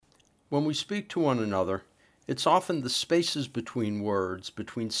When we speak to one another, it's often the spaces between words,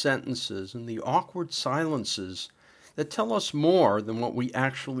 between sentences, and the awkward silences that tell us more than what we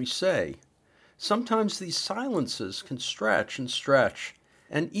actually say. Sometimes these silences can stretch and stretch,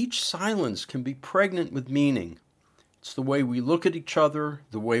 and each silence can be pregnant with meaning. It's the way we look at each other,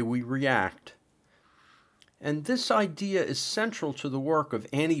 the way we react. And this idea is central to the work of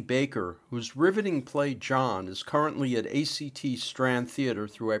Annie Baker, whose riveting play John is currently at ACT Strand Theater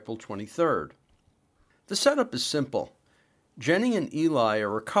through April 23rd. The setup is simple. Jenny and Eli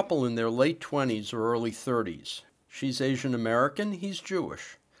are a couple in their late 20s or early 30s. She's Asian American, he's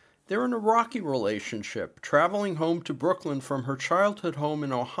Jewish. They're in a rocky relationship, traveling home to Brooklyn from her childhood home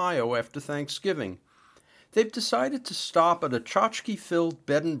in Ohio after Thanksgiving. They've decided to stop at a tchotchke-filled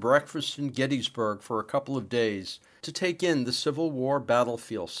bed and breakfast in Gettysburg for a couple of days to take in the Civil War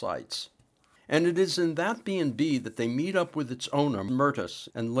battlefield sites. And it is in that B&B that they meet up with its owner, Myrtis,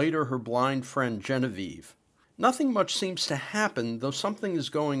 and later her blind friend, Genevieve. Nothing much seems to happen, though something is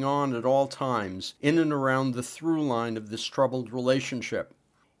going on at all times in and around the through line of this troubled relationship.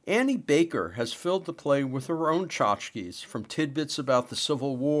 Annie Baker has filled the play with her own tchotchkes, from tidbits about the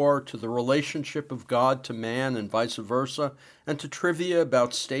Civil War to the relationship of God to man and vice versa, and to trivia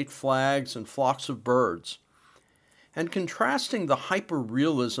about state flags and flocks of birds. And contrasting the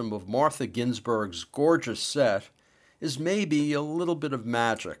hyper-realism of Martha Ginsburg's gorgeous set is maybe a little bit of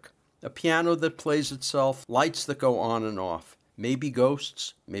magic. A piano that plays itself, lights that go on and off, maybe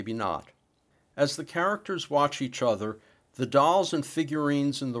ghosts, maybe not. As the characters watch each other, the dolls and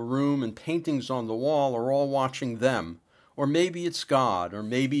figurines in the room and paintings on the wall are all watching them. Or maybe it's God, or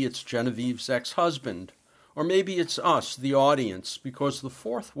maybe it's Genevieve's ex-husband, or maybe it's us, the audience, because the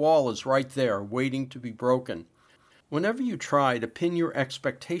fourth wall is right there, waiting to be broken. Whenever you try to pin your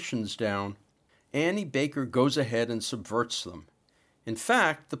expectations down, Annie Baker goes ahead and subverts them. In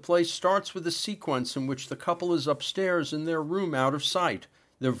fact, the play starts with a sequence in which the couple is upstairs in their room out of sight,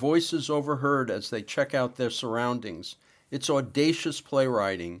 their voices overheard as they check out their surroundings. It's audacious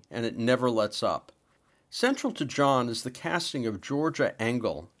playwriting, and it never lets up. Central to John is the casting of Georgia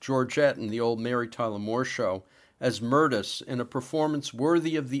Engel, Georgette in the old Mary Tyler Moore Show, as Myrtis in a performance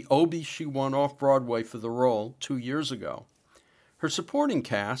worthy of the Obie she won off-Broadway for the role 2 years ago. Her supporting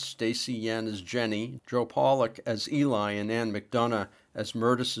cast, Stacey Yen as Jenny, Joe Pollock as Eli, and Ann McDonough as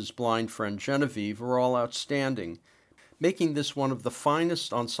Myrtis's blind friend Genevieve, are all outstanding, making this one of the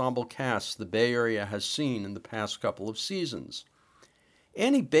finest ensemble casts the Bay Area has seen in the past couple of seasons.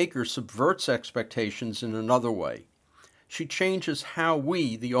 Annie Baker subverts expectations in another way. She changes how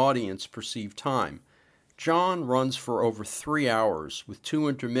we, the audience, perceive time. John runs for over 3 hours, with 2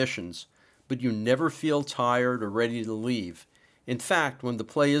 intermissions, but you never feel tired or ready to leave. In fact, when the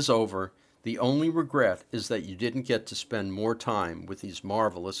play is over, the only regret is that you didn't get to spend more time with these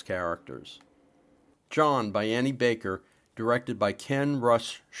marvelous characters. John by Annie Baker, directed by Ken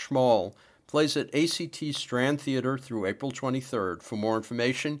Rush Schmall, plays at ACT Strand Theater through April 23rd. For more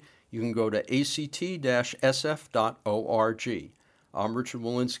information, you can go to act-sf.org. I'm Richard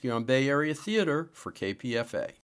Walensky on Bay Area Theater for KPFA.